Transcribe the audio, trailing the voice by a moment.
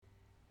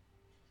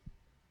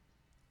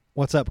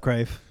What's up,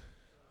 Crave?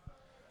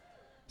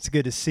 It's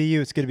good to see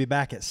you. It's good to be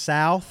back at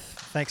South.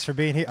 Thanks for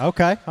being here.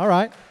 Okay, all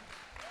right.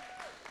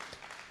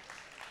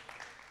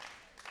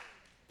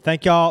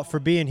 Thank y'all for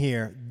being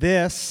here.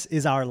 This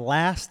is our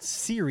last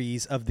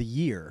series of the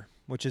year,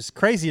 which is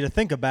crazy to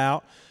think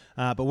about,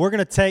 but we're going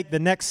to take the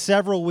next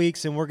several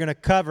weeks and we're going to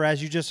cover,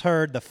 as you just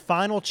heard, the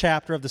final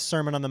chapter of the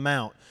Sermon on the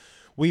Mount.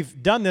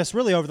 We've done this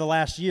really over the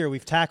last year.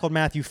 We've tackled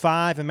Matthew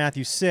 5 and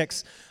Matthew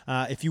 6.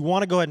 If you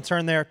want to go ahead and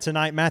turn there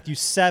tonight, Matthew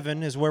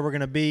 7 is where we're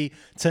going to be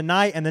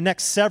tonight and the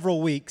next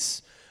several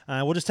weeks.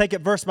 We'll just take it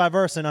verse by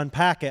verse and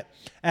unpack it.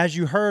 As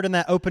you heard in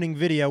that opening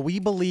video, we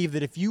believe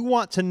that if you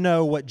want to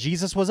know what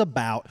Jesus was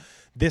about,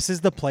 this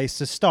is the place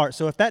to start.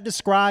 So if that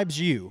describes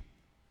you,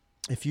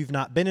 if you've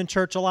not been in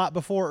church a lot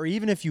before, or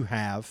even if you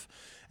have,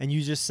 and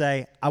you just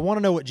say, I want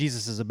to know what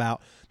Jesus is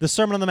about, the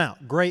Sermon on the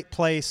Mount, great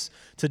place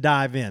to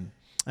dive in.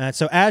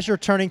 So as you're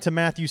turning to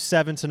Matthew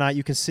 7 tonight,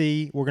 you can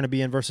see we're going to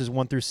be in verses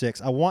 1 through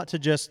 6. I want to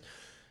just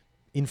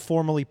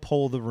informally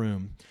poll the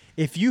room.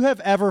 If you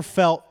have ever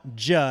felt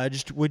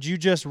judged, would you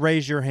just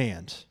raise your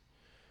hand?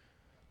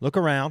 Look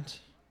around.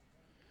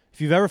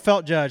 If you've ever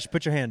felt judged,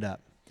 put your hand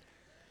up.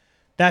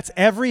 That's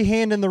every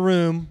hand in the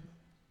room,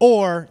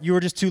 or you were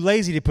just too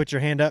lazy to put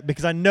your hand up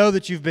because I know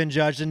that you've been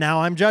judged and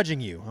now I'm judging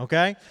you,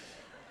 okay?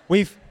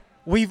 We've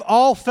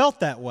all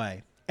felt that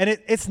way. And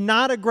it's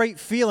not a great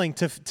feeling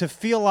to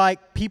feel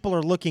like people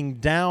are looking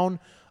down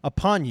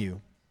upon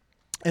you.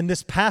 And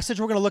this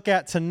passage we're going to look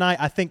at tonight,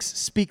 I think,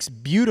 speaks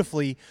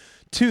beautifully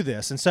to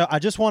this. And so I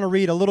just want to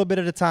read a little bit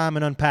at a time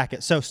and unpack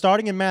it. So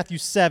starting in Matthew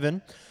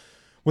 7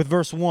 with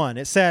verse 1,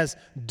 it says,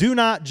 "Do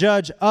not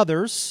judge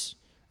others,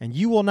 and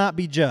you will not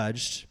be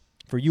judged,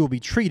 for you will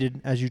be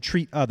treated as you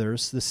treat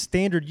others. The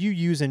standard you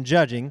use in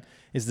judging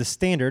is the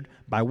standard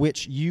by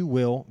which you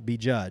will be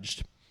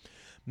judged."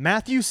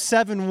 Matthew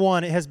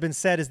 7:1, it has been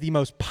said, is the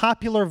most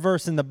popular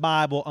verse in the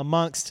Bible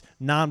amongst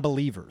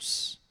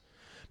non-believers.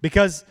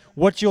 Because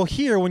what you'll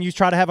hear when you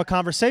try to have a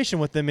conversation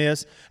with them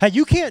is, hey,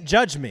 you can't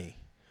judge me.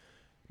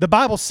 The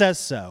Bible says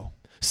so.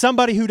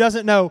 Somebody who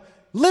doesn't know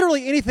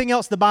literally anything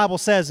else the Bible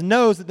says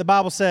knows that the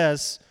Bible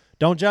says,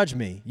 don't judge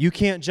me. You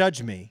can't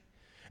judge me.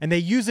 And they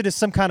use it as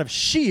some kind of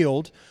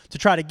shield to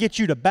try to get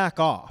you to back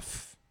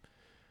off.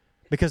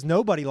 Because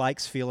nobody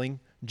likes feeling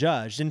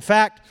judged. In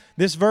fact,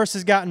 this verse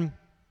has gotten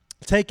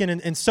taken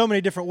in so many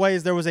different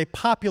ways. There was a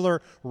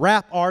popular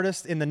rap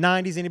artist in the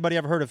 90s. Anybody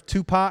ever heard of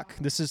Tupac?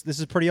 This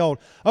is pretty old.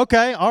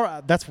 Okay, all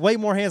right, that's way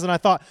more hands than I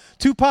thought.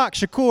 Tupac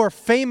Shakur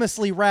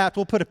famously rapped.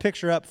 We'll put a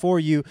picture up for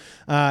you.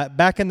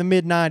 Back in the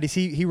mid-90s,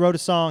 he wrote a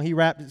song. He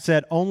rapped. It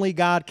said, "Only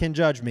God can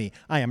judge me."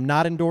 I am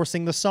not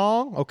endorsing the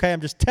song, okay?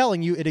 I'm just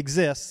telling you it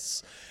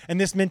exists. And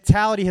this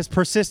mentality has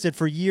persisted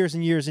for years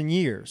and years and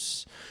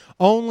years.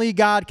 Only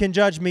God can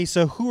judge me,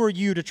 so who are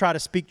you to try to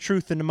speak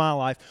truth into my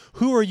life?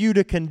 Who are you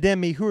to condemn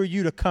me? Who are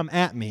you to come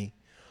at me?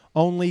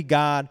 Only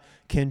God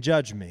can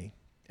judge me.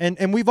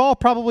 And we've all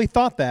probably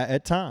thought that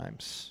at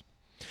times.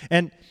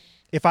 And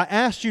if I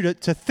asked you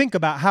to think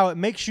about how it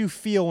makes you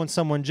feel when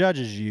someone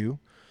judges you,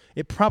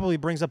 it probably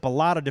brings up a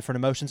lot of different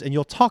emotions, and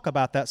you'll talk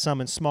about that some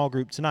in small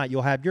group tonight.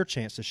 You'll have your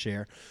chance to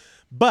share.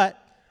 But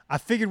I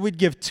figured we'd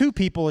give two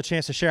people a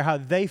chance to share how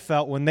they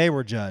felt when they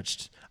were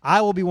judged.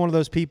 I will be one of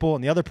those people,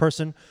 and the other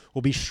person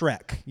will be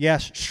Shrek.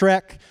 Yes,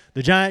 Shrek,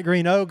 the giant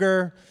green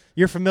ogre.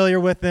 You're familiar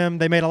with them.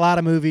 They made a lot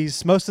of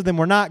movies. Most of them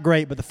were not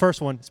great, but the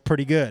first one is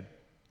pretty good.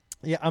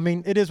 Yeah, I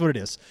mean, it is what it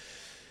is.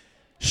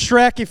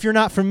 Shrek, if you're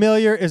not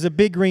familiar, is a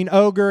big green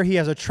ogre. He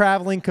has a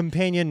traveling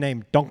companion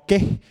named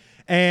Donkey,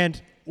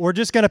 and we're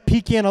just going to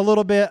peek in a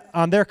little bit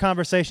on their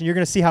conversation. You're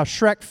going to see how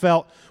Shrek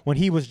felt when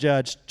he was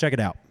judged. Check it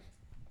out.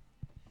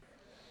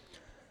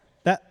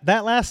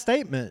 That last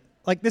statement,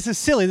 like, this is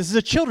silly. This is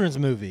a children's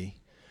movie.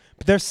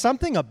 But there's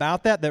something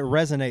about that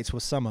resonates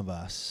with some of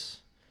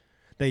us.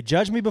 They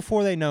judge me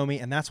before they know me,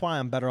 and that's why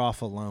I'm better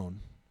off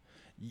alone.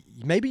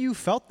 Maybe you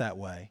felt that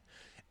way.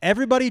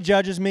 Everybody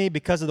judges me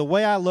because of the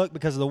way I look,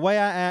 because of the way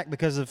I act,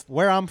 because of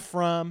where I'm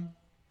from.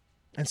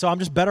 And so I'm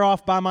just better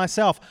off by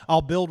myself.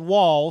 I'll build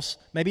walls,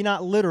 maybe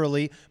not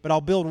literally, but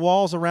I'll build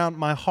walls around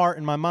my heart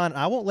and my mind.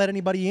 And I won't let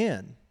anybody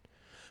in.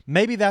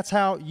 Maybe that's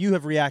how you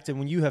have reacted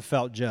when you have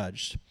felt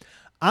judged.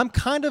 I'm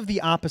kind of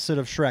the opposite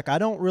of Shrek. I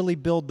don't really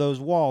build those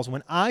walls.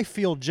 When I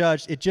feel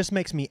judged, it just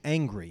makes me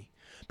angry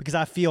because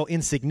I feel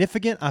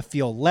insignificant, I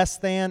feel less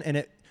than,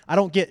 and I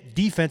don't get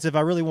defensive.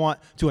 I really want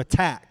to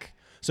attack.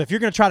 So if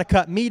you're going to try to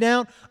cut me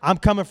down, I'm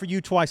coming for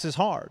you twice as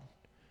hard.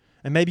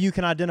 And maybe you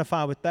can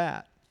identify with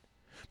that.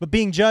 But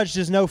being judged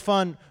is no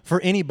fun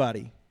for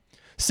anybody.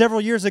 Several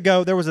years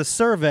ago, there was a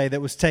survey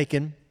that was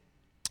taken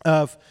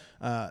of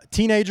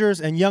teenagers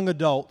and young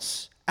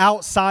adults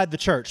outside the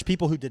church,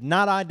 people who did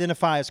not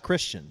identify as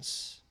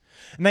Christians.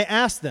 And they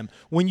asked them,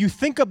 when you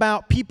think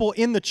about people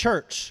in the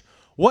church,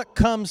 what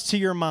comes to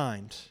your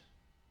mind?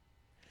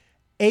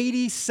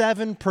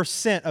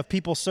 87% of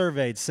people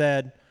surveyed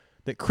said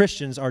that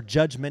Christians are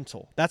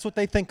judgmental. That's what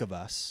they think of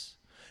us.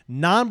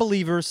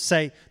 Non-believers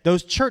say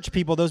those church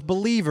people, those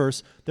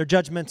believers, they're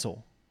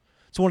judgmental.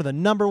 It's one of the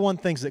number one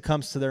things that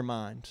comes to their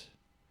mind.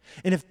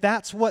 And if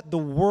that's what the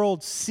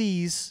world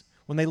sees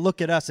when they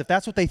look at us, if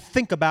that's what they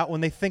think about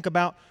when they think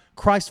about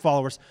Christ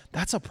followers,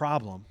 that's a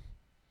problem.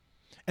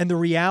 And the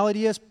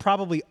reality is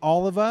probably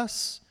all of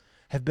us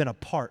have been a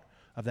part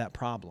of that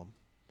problem.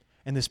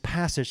 And this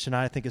passage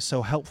tonight I think is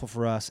so helpful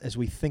for us as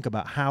we think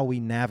about how we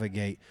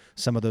navigate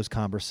some of those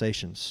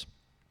conversations.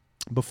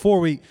 Before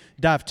we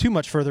dive too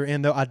much further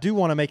in, though, I do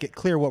want to make it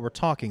clear what we're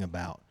talking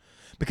about.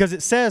 Because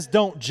it says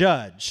don't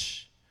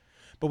judge,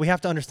 but we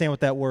have to understand what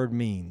that word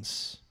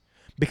means.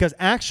 Because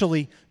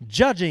actually,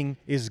 judging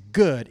is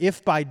good.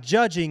 If by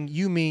judging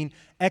you mean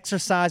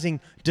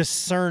exercising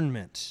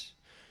discernment,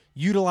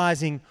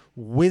 utilizing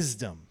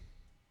wisdom.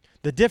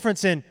 The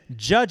difference in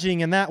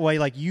judging in that way,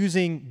 like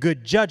using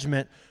good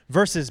judgment,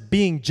 versus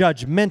being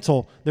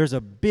judgmental, there's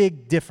a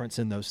big difference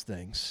in those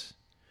things.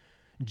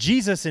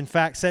 Jesus, in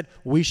fact, said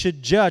we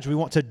should judge. We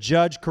want to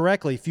judge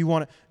correctly. If you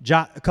want to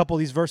jot a couple of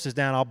these verses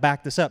down, I'll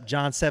back this up.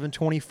 John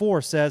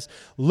 7:24 says,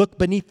 look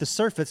beneath the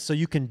surface so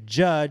you can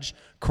judge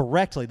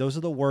correctly. Those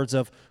are the words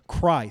of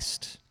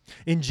Christ.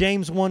 In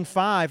James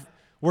 1:5,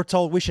 we're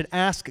told we should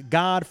ask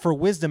God for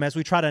wisdom as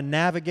we try to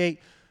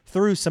navigate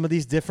through some of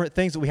these different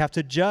things that we have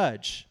to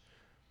judge.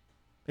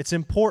 It's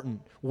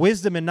important.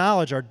 Wisdom and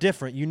knowledge are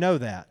different. You know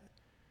that.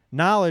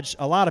 Knowledge,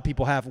 a lot of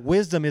people have.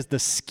 Wisdom is the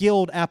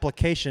skilled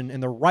application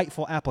and the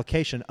rightful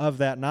application of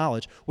that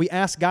knowledge. We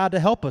ask God to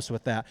help us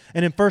with that.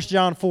 And in 1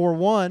 John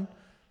 4:1,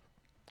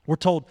 we're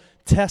told,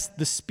 test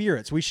the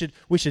spirits. We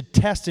should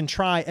test and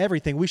try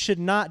everything. We should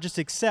not just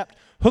accept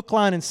hook,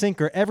 line, and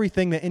sinker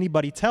everything that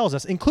anybody tells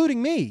us,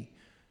 including me.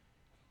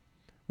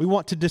 We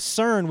want to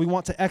discern. We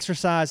want to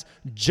exercise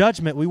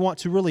judgment. We want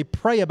to really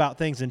pray about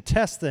things and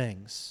test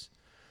things.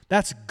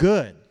 That's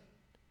good.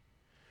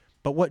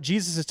 But what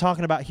Jesus is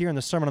talking about here in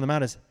the Sermon on the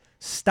Mount is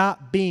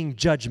stop being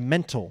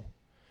judgmental.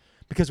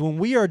 Because when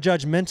we are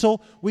judgmental,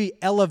 we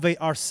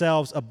elevate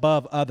ourselves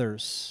above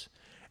others.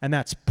 And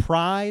that's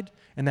pride,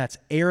 and that's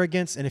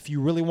arrogance, and if you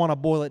really want to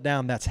boil it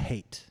down, that's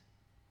hate.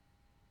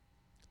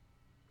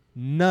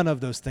 None of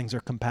those things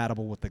are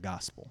compatible with the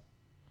gospel.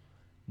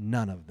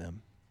 None of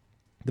them.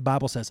 The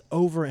Bible says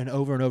over and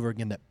over and over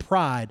again that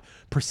pride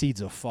precedes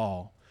a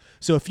fall.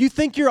 So if you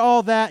think you're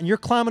all that and you're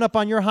climbing up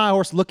on your high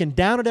horse looking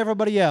down at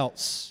everybody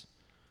else,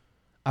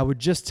 I would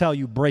just tell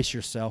you, brace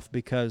yourself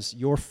because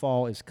your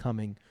fall is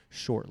coming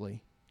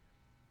shortly.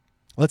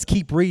 Let's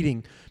keep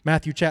reading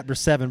Matthew chapter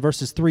 7,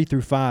 verses 3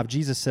 through 5.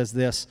 Jesus says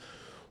this,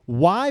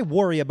 why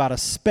worry about a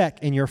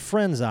speck in your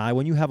friend's eye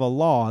when you have a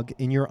log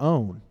in your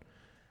own?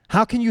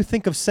 How can you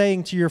think of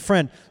saying to your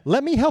friend,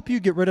 let me help you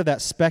get rid of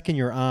that speck in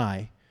your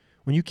eye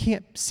when you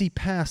can't see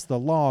past the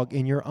log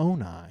in your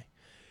own eye?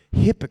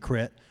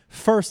 Hypocrite,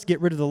 first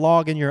get rid of the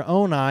log in your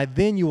own eye,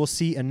 then you will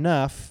see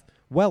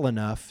well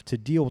enough to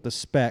deal with the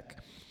speck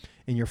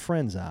in your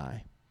friend's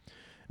eye.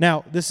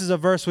 Now, this is a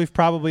verse we've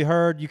probably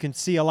heard. You can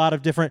see a lot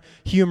of different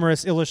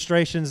humorous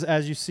illustrations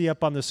as you see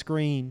up on the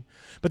screen.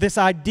 But this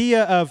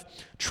idea of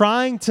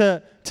trying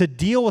to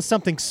deal with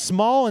something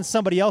small in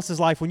somebody else's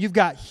life when you've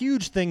got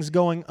huge things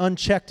going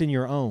unchecked in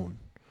your own.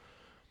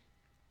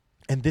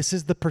 And this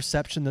is the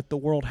perception that the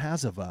world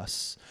has of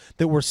us,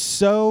 that we're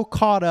so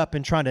caught up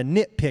in trying to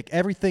nitpick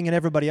everything in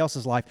everybody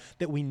else's life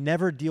that we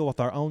never deal with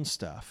our own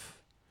stuff.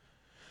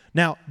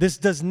 Now, this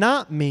does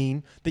not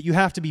mean that you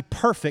have to be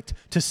perfect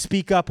to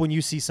speak up when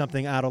you see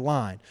something out of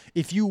line.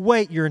 If you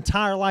wait your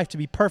entire life to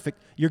be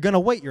perfect, you're going to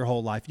wait your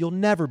whole life. You'll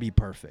never be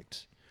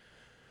perfect.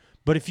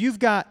 But if you've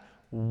got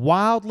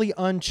wildly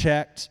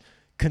unchecked,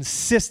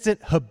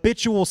 consistent,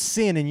 habitual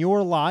sin in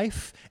your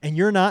life and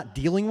you're not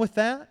dealing with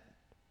that,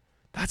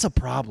 that's a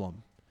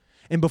problem.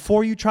 And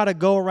before you try to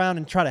go around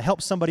and try to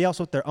help somebody else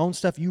with their own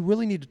stuff, you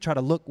really need to try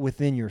to look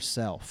within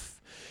yourself.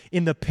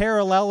 In the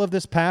parallel of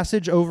this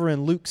passage over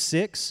in Luke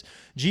 6,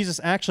 Jesus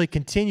actually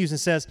continues and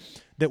says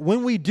that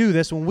when we do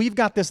this, when we've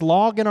got this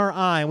log in our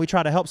eye and we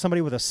try to help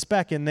somebody with a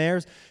speck in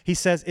theirs, he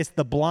says it's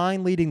the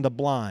blind leading the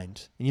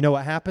blind. And you know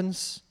what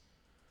happens?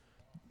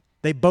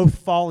 They both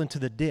fall into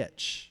the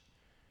ditch.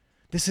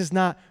 This is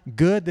not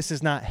good. This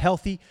is not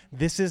healthy.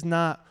 This is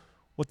not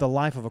what the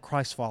life of a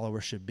Christ follower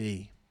should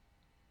be.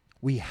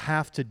 We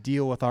have to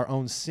deal with our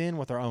own sin,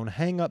 with our own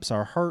hang-ups,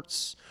 our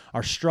hurts,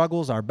 our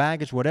struggles, our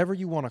baggage, whatever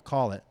you want to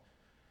call it.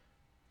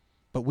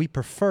 But we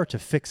prefer to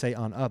fixate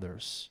on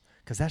others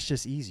because that's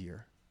just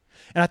easier.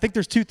 And I think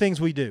there's two things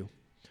we do.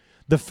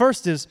 The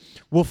first is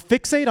we'll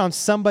fixate on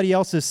somebody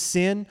else's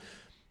sin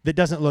that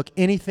doesn't look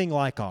anything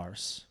like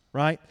ours,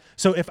 right?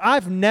 So if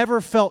I've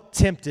never felt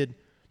tempted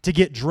to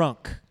get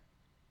drunk,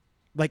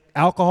 like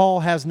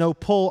alcohol has no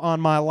pull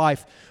on my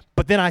life,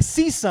 but then I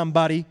see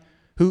somebody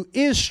who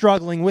is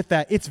struggling with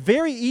that, it's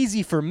very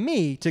easy for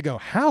me to go,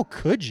 how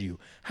could you?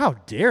 How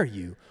dare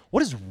you?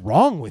 What is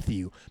wrong with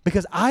you?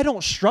 Because I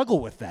don't struggle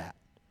with that.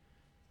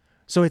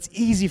 So it's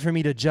easy for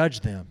me to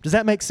judge them. Does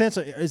that make sense?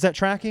 Is that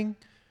tracking?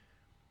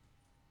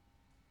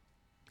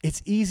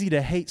 It's easy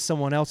to hate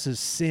someone else's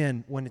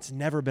sin when it's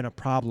never been a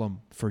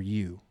problem for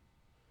you.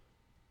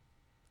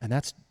 And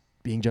that's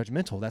being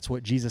judgmental. That's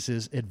what Jesus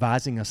is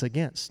advising us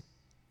against.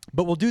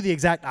 But we'll do the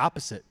exact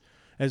opposite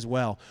as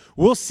well.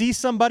 We'll see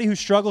somebody who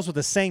struggles with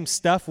the same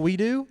stuff we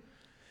do,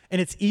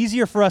 and it's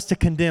easier for us to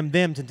condemn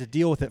them than to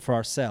deal with it for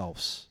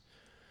ourselves.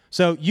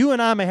 So you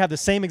and I may have the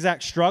same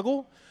exact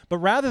struggle, but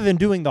rather than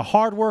doing the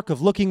hard work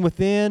of looking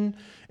within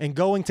and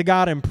going to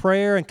God in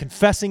prayer and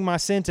confessing my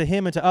sin to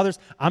Him and to others,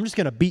 I'm just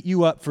going to beat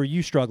you up for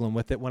you struggling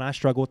with it when I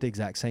struggle with the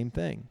exact same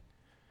thing.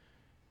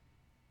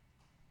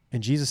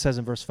 And Jesus says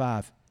in verse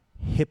 5,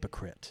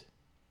 hypocrite.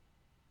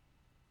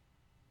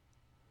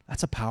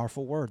 That's a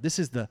powerful word. This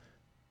is the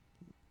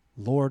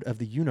Lord of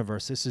the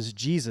universe. This is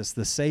Jesus,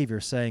 the Savior,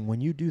 saying, when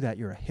you do that,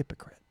 you're a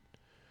hypocrite.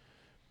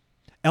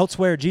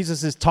 Elsewhere,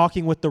 Jesus is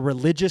talking with the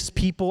religious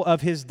people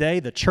of his day,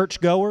 the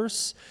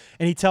churchgoers,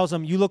 and he tells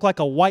them, you look like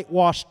a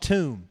whitewashed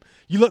tomb.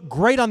 You look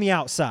great on the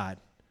outside,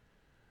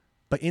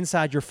 but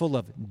inside you're full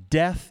of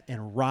death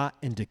and rot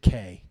and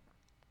decay.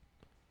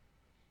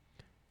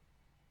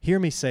 Hear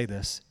me say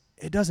this.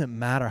 It doesn't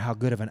matter how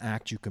good of an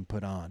act you can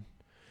put on.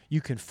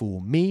 You can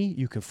fool me.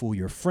 You can fool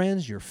your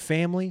friends, your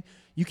family.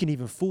 You can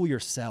even fool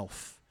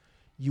yourself.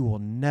 You will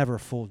never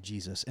fool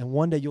Jesus, and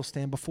one day you'll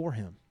stand before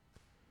him.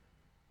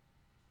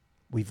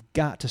 We've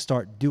got to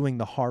start doing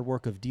the hard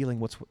work of dealing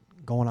with what's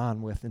going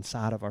on with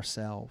inside of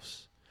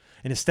ourselves.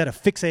 And instead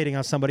of fixating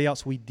on somebody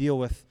else, we deal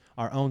with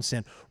our own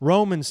sin.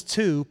 Romans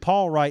 2,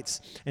 Paul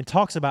writes and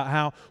talks about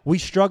how we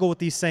struggle with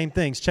these same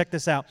things. Check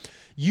this out.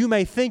 You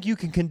may think you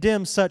can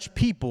condemn such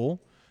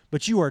people,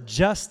 but you are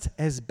just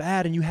as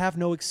bad and you have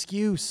no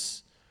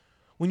excuse.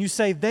 When you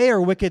say they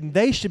are wicked and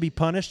they should be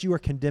punished, you are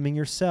condemning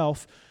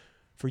yourself.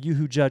 For you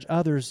who judge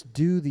others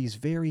do these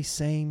very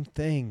same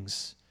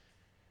things.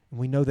 And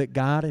we know that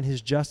God in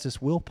his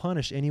justice will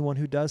punish anyone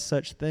who does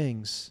such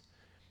things.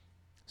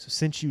 So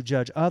since you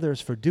judge others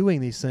for doing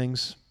these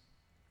things,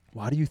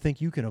 why do you think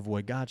you can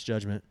avoid God's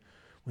judgment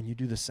when you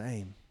do the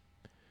same?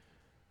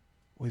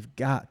 We've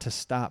got to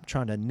stop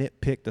trying to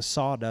nitpick the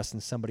sawdust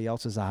in somebody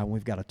else's eye when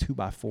we've got a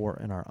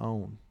 2x4 in our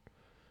own,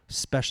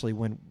 especially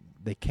when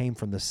they came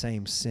from the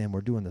same sin.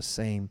 We're doing the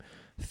same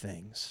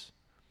things.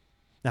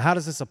 Now, how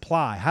does this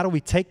apply? How do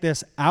we take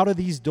this out of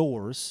these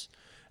doors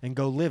and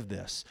go live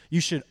this?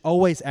 You should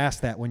always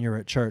ask that when you're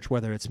at church,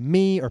 whether it's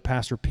me or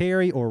Pastor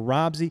Perry or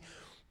Robsy,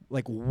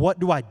 like, what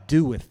do I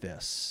do with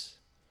this?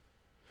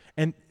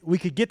 And we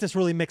could get this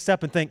really mixed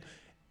up and think,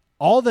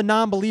 all the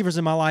non-believers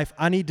in my life,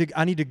 I need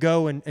to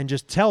go and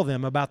just tell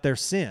them about their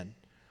sin.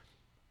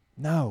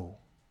 No.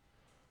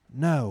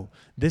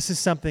 This is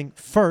something,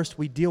 first,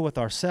 we deal with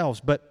ourselves.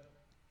 But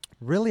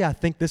really, I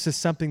think this is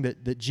something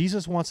that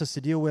Jesus wants us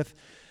to deal with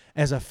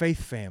as a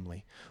faith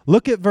family.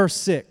 Look at verse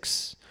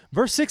 6.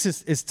 Verse 6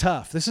 is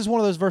tough. This is one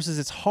of those verses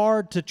it's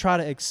hard to try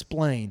to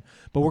explain,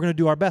 but we're going to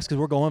do our best because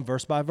we're going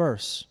verse by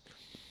verse.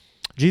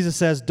 Jesus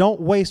says, don't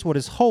waste what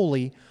is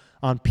holy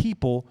on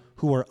people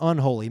who are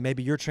unholy.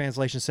 Maybe your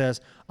translation says,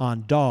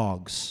 on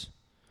dogs.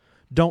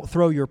 Don't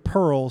throw your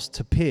pearls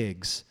to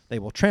pigs. They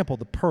will trample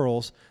the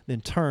pearls,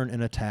 then turn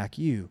and attack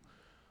you.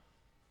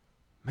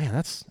 Man,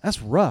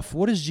 that's rough.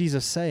 What is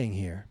Jesus saying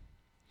here?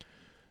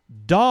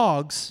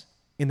 Dogs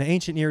in the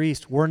ancient Near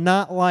East were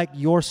not like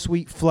your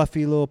sweet,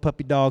 fluffy little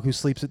puppy dog who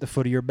sleeps at the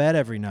foot of your bed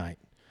every night.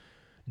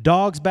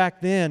 Dogs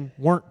back then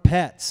weren't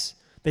pets.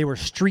 They were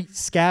street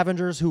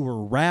scavengers who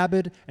were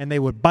rabid, and they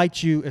would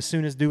bite you as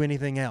soon as do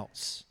anything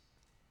else.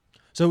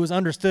 So it was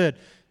understood,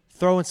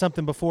 throwing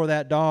something before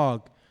that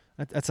dog,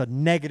 that's a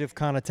negative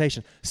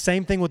connotation.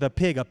 Same thing with a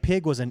pig. A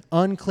pig was an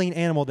unclean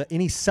animal that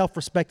any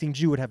self-respecting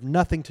Jew would have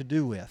nothing to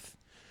do with.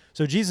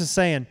 So Jesus is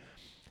saying,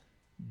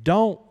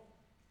 don't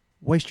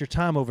waste your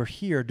time over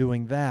here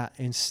doing that.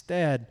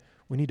 Instead,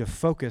 we need to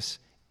focus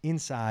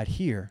inside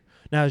here.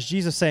 Now, is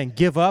Jesus saying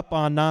give up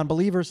on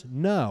non-believers?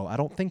 No, I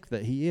don't think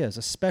that he is,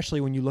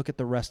 especially when you look at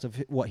the rest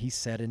of what he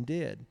said and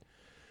did.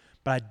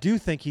 But I do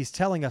think he's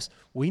telling us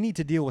we need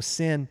to deal with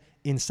sin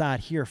inside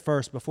here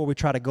first before we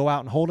try to go out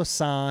and hold a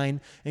sign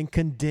and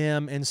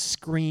condemn and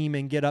scream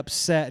and get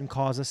upset and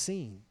cause a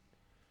scene.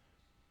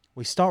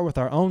 We start with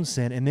our own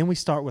sin, and then we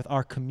start with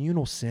our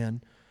communal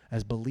sin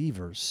as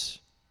believers.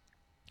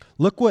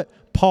 Look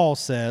what Paul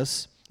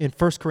says in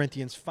 1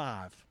 Corinthians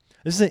 5.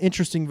 This is an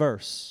interesting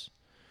verse.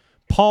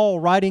 Paul,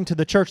 writing to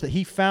the church that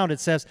he founded,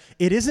 says,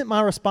 it isn't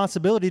my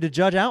responsibility to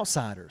judge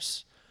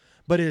outsiders,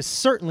 but it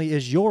certainly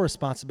is your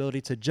responsibility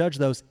to judge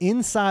those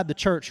inside the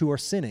church who are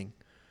sinning.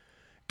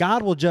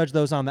 God will judge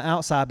those on the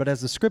outside, but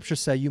as the scriptures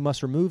say, you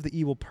must remove the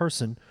evil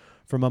person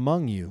from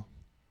among you.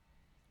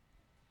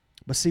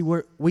 But see,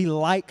 we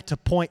like to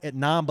point at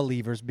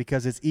non-believers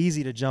because it's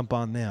easy to jump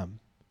on them.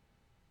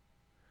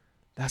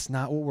 That's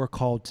not what we're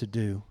called to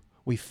do.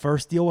 We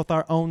first deal with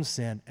our own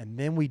sin, and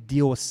then we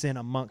deal with sin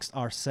amongst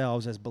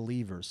ourselves as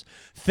believers.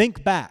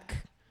 Think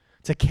back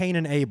to Cain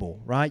and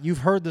Abel, right? You've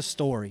heard the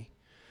story.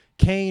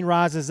 Cain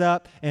rises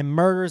up and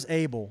murders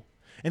Abel.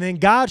 And then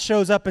God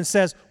shows up and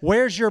says,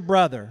 where's your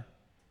brother?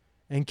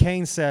 And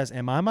Cain says,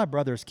 am I my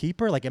brother's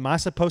keeper? Like, am I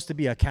supposed to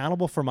be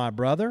accountable for my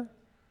brother?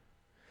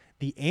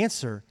 The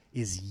answer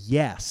is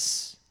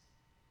yes.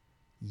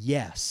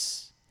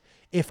 Yes.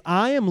 If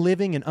I am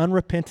living in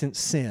unrepentant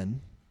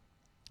sin,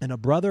 and a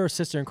brother or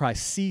sister in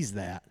Christ sees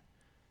that,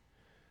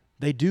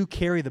 they do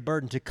carry the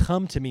burden to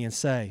come to me and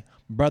say,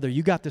 brother,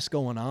 you got this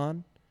going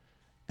on,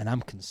 and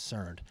I'm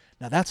concerned.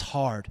 Now, that's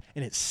hard,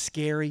 and it's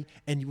scary,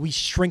 and we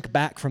shrink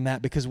back from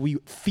that because we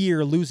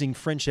fear losing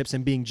friendships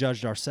and being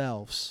judged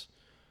ourselves.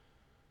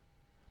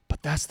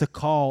 But that's the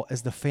call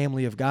as the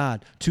family of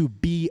God, to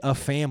be a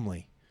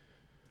family.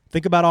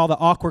 Think about all the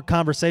awkward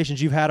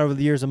conversations you've had over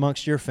the years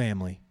amongst your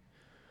family,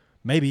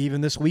 maybe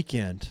even this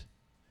weekend.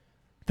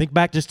 Think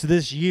back just to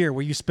this year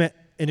where you spent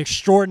an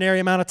extraordinary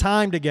amount of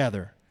time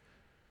together.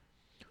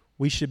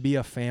 We should be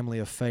a family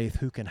of faith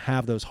who can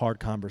have those hard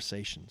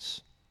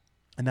conversations.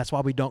 And that's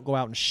why we don't go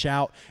out and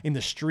shout in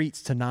the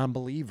streets to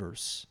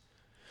non-believers.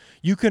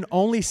 You can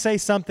only say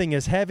something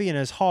as heavy and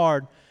as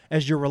hard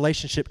as your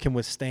relationship can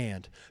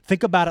withstand.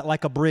 Think about it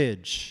like a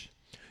bridge.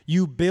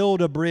 You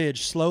build a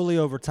bridge slowly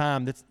over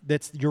time.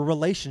 That's your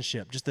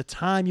relationship, just the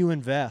time you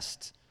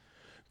invest.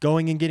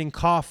 Going and getting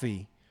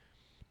coffee,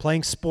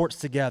 playing sports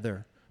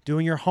together,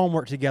 doing your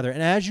homework together.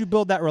 And as you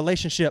build that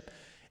relationship,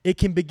 it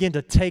can begin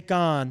to take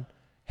on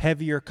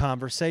heavier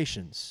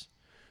conversations.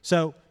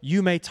 So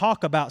you may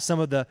talk about some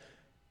of the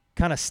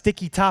kind of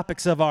sticky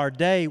topics of our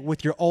day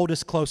with your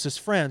oldest, closest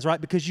friends,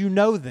 right? Because you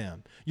know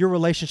them. Your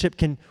relationship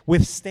can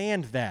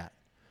withstand that.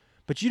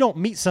 But you don't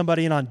meet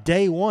somebody and on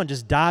day one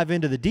just dive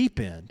into the deep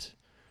end.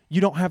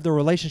 You don't have the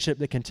relationship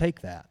that can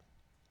take that.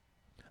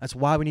 That's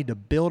why we need to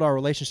build our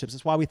relationships.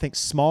 That's why we think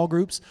small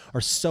groups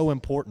are so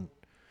important.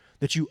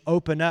 That you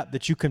open up,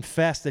 that you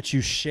confess, that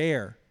you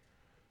share.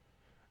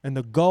 And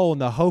the goal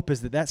and the hope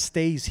is that that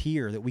stays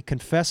here, that we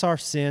confess our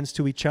sins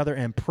to each other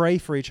and pray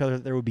for each other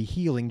that there would be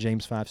healing,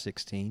 James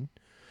 5:16,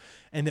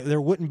 and that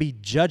there wouldn't be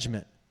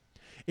judgment.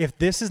 If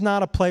this is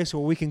not a place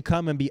where we can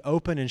come and be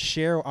open and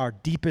share our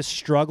deepest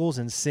struggles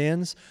and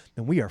sins,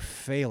 then we are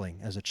failing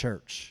as a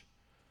church.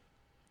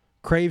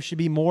 Crave should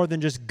be more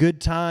than just good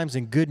times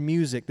and good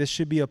music. This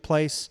should be a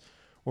place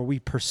where we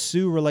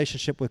pursue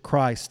relationship with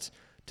Christ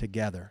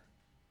together.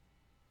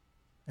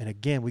 And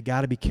again, we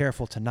got to be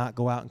careful to not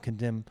go out and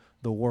condemn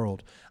the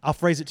world. I'll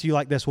phrase it to you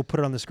like this. We'll put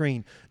it on the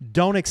screen.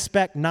 Don't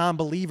expect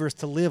non-believers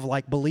to live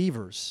like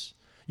believers.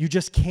 You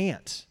just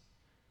can't.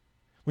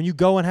 When you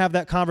go and have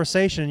that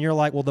conversation and you're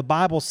like, well, the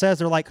Bible says,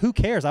 they're like, who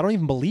cares? I don't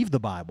even believe the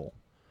Bible.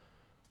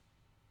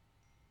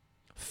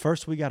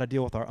 First, we got to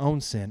deal with our own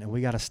sin, and we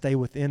got to stay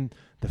within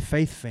the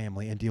faith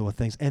family and deal with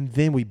things. And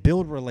then we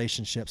build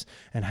relationships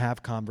and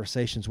have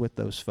conversations with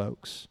those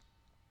folks.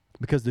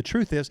 Because the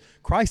truth is,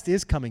 Christ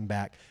is coming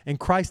back, and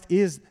Christ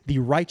is the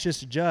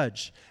righteous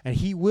judge, and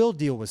he will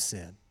deal with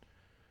sin.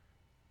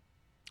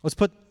 Let's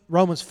put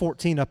Romans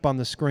 14 up on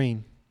the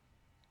screen.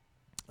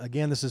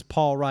 Again, this is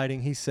Paul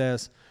writing. He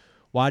says,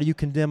 why do you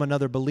condemn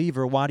another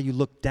believer? Why do you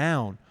look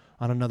down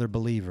on another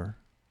believer?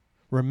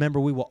 Remember,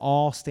 we will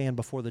all stand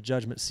before the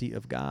judgment seat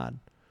of God.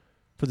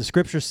 For the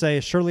scriptures say,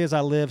 as surely as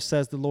I live,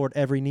 says the Lord,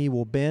 every knee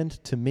will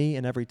bend to me,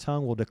 and every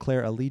tongue will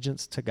declare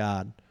allegiance to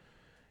God.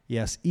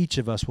 Yes, each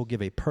of us will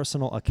give a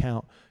personal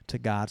account to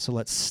God. So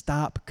let's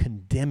stop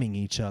condemning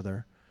each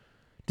other.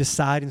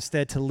 Decide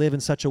instead to live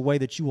in such a way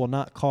that you will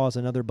not cause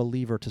another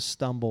believer to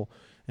stumble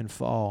and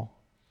fall.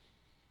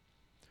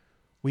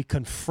 We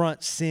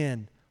confront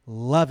sin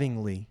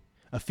lovingly.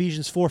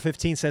 Ephesians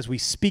 4:15 says we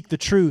speak the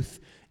truth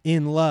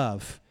in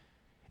love.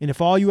 And if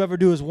all you ever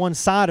do is one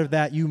side of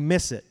that, you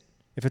miss it.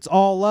 If it's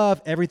all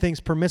love, everything's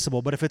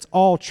permissible. But if it's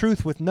all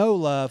truth with no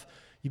love,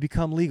 you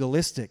become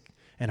legalistic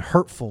and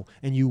hurtful,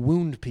 and you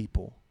wound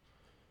people.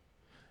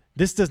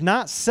 This does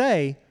not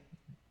say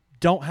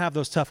don't have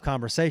those tough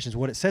conversations.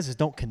 What it says is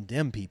don't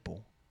condemn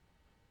people.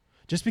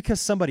 Just because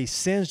somebody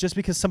sins, just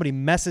because somebody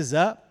messes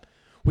up,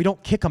 we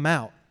don't kick them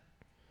out.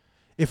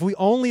 If we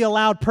only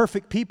allowed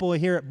perfect people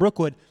here at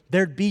Brookwood,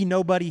 there'd be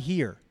nobody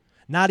here,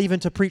 not even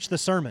to preach the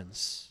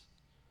sermons.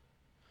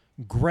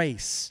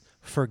 Grace,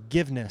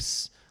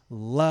 forgiveness,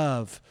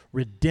 love,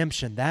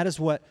 redemption, that is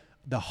what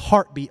the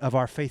heartbeat of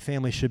our faith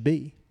family should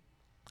be.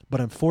 But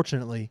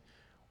unfortunately,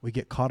 we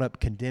get caught up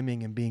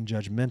condemning and being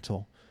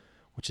judgmental,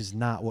 which is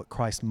not what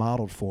Christ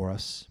modeled for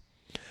us.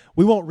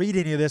 We won't read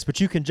any of this, but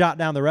you can jot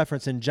down the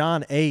reference. In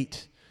John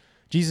 8,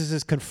 Jesus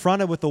is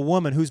confronted with a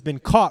woman who's been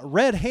caught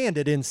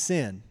red-handed in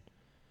sin.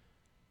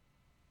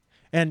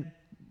 And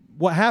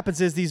what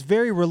happens is these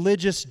very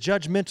religious,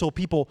 judgmental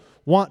people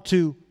want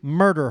to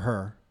murder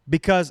her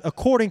because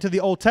according to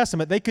the Old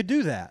Testament, they could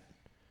do that.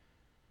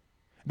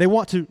 They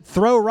want to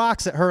throw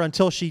rocks at her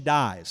until she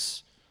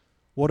dies.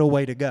 What a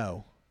way to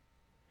go.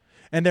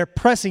 And they're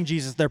pressing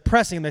Jesus. They're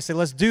pressing him. They say,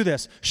 let's do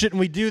this. Shouldn't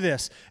we do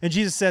this? And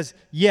Jesus says,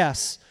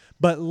 yes,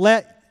 but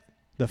let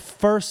the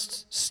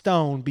first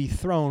stone be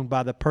thrown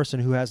by the person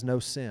who has no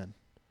sin.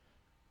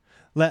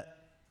 Let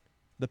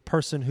the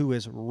person who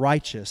is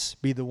righteous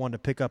be the one to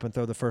pick up and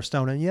throw the first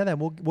stone. And yeah, then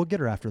we'll get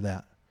her after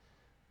that.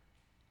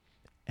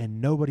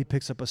 And nobody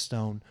picks up a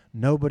stone.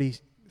 Nobody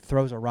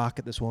throws a rock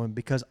at this woman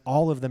because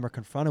all of them are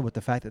confronted with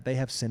the fact that they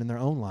have sin in their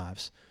own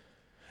lives.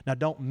 Now,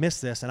 don't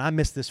miss this, and I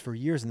missed this for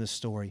years in this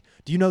story.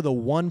 Do you know the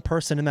one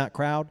person in that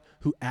crowd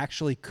who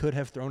actually could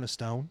have thrown a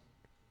stone?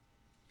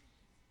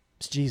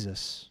 It's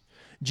Jesus.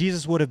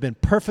 Jesus would have been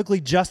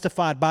perfectly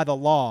justified by the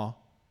law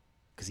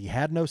because he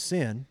had no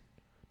sin,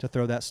 to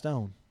throw that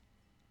stone.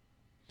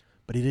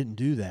 But he didn't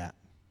do that.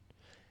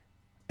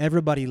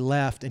 Everybody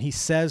left, and he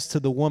says to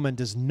the woman,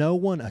 does no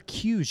one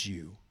accuse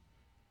you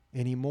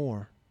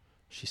anymore?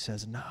 She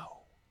says, no.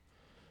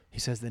 He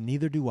says, then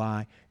neither do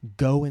I.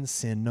 Go and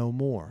sin no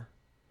more.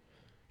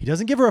 He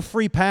doesn't give her a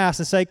free pass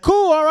and say,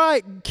 cool, all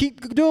right,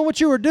 keep doing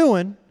what you were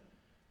doing.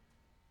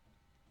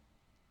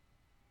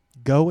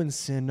 Go and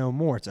sin no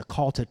more. It's a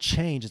call to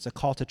change. It's a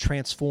call to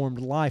transformed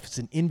life. It's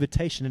an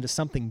invitation into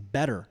something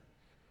better.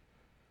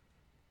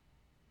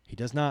 He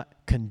does not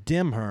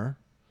condemn her,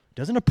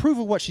 doesn't approve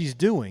of what she's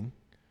doing,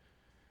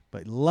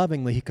 but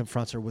lovingly he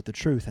confronts her with the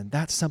truth. And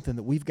that's something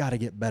that we've got to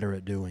get better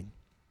at doing.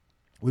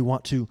 We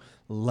want to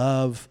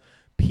love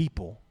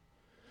people.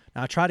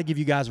 Now, I try to give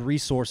you guys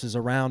resources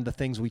around the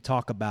things we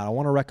talk about. I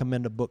want to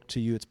recommend a book to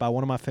you. It's by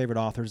one of my favorite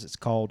authors. It's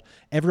called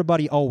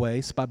Everybody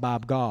Always by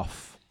Bob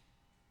Goff.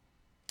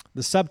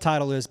 The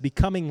subtitle is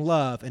Becoming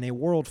Love in a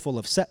World Full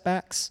of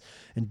Setbacks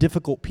and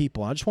Difficult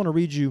People. I just want to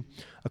read you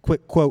a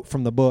quick quote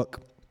from the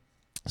book.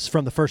 It's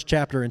from the first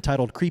chapter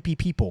entitled Creepy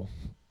People.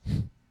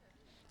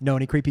 Know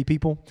any creepy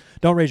people?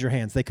 Don't raise your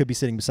hands. They could be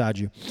sitting beside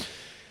you.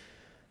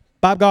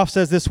 Bob Goff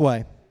says this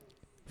way,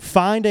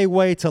 find a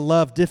way to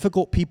love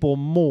difficult people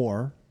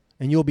more,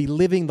 and you'll be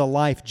living the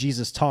life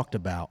Jesus talked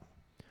about.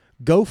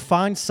 Go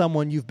find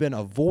someone you've been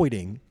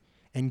avoiding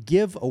and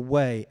give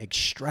away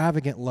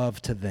extravagant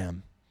love to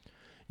them.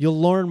 You'll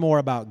learn more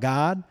about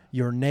God,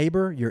 your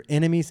neighbor, your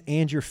enemies,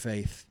 and your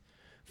faith.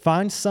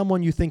 Find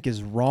someone you think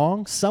is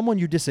wrong, someone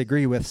you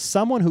disagree with,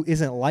 someone who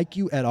isn't like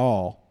you at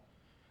all,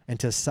 and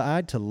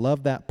decide to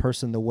love that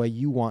person the way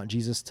you want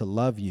Jesus to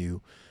love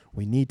you.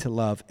 We need to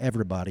love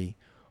everybody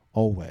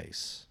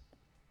always.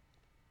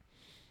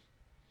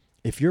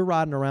 If you're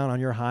riding around on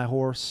your high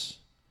horse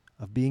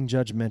of being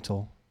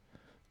judgmental,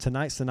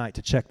 tonight's the night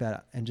to check that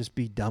out and just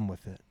be done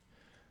with it.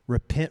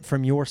 Repent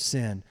from your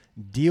sin.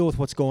 Deal with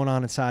what's going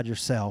on inside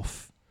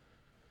yourself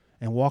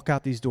and walk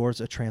out these doors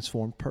a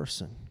transformed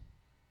person.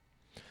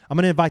 I'm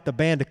going to invite the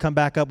band to come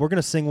back up. We're going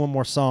to sing one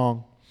more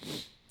song.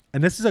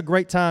 And this is a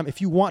great time.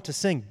 If you want to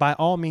sing, by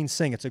all means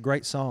sing. It's a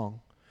great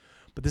song.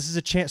 But this is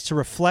a chance to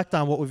reflect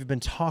on what we've been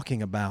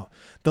talking about.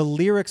 The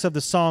lyrics of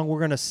the song we're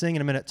going to sing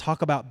in a minute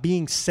talk about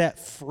being set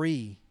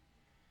free.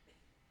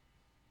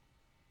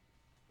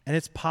 And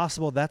it's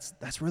possible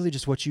that's really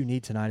just what you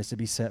need tonight, is to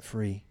be set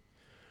free.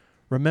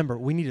 Remember,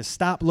 we need to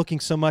stop looking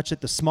so much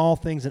at the small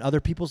things in other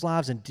people's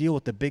lives and deal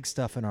with the big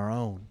stuff in our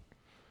own.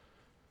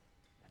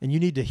 And you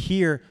need to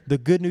hear the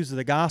good news of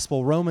the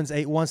gospel. Romans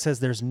 8:1 says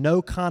there's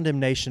no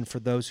condemnation for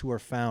those who are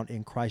found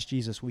in Christ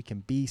Jesus. We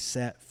can be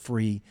set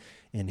free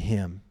in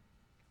him.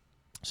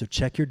 So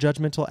check your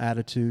judgmental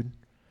attitude.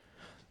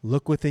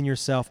 Look within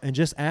yourself and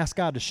just ask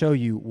God to show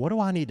you, what do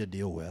I need to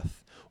deal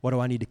with? What do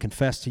I need to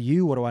confess to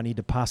you? What do I need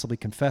to possibly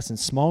confess in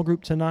small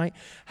group tonight?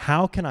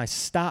 How can I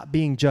stop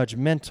being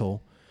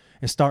judgmental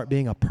and start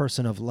being a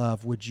person of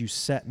love? Would you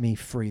set me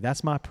free?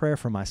 That's my prayer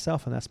for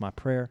myself, and that's my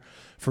prayer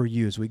for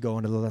you as we go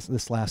into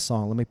this last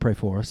song. Let me pray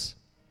for us.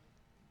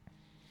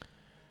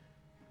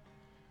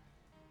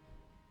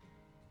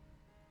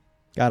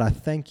 God, I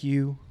thank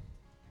you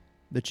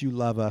that you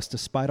love us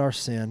despite our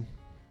sin.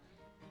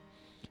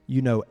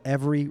 You know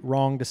every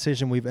wrong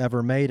decision we've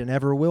ever made and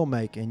ever will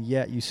make, and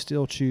yet you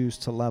still choose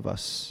to love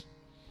us.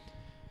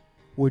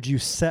 Would you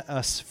set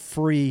us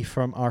free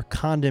from our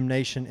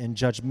condemnation and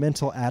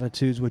judgmental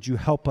attitudes? Would you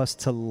help us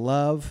to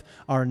love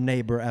our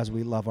neighbor as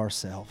we love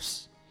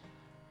ourselves?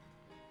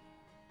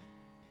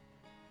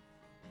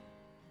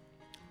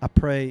 I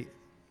pray,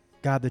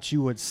 God, that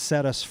you would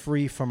set us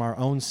free from our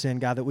own sin,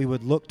 God, that we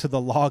would look to the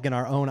log in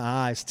our own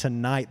eyes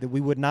tonight, that we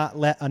would not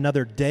let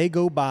another day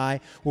go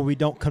by where we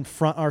don't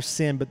confront our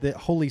sin, but that,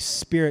 Holy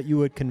Spirit, you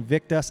would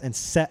convict us and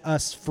set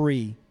us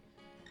free.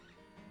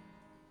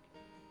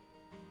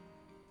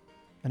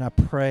 And I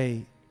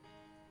pray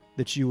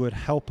that you would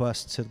help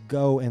us to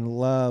go and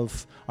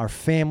love our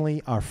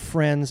family, our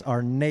friends,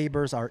 our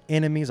neighbors, our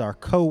enemies, our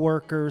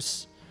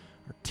coworkers,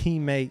 our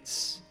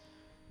teammates.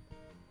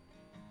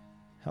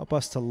 Help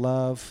us to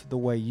love the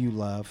way you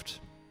loved,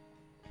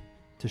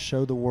 to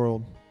show the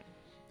world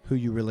who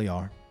you really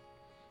are.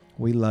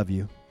 We love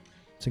you.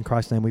 It's in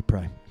Christ's name we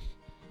pray.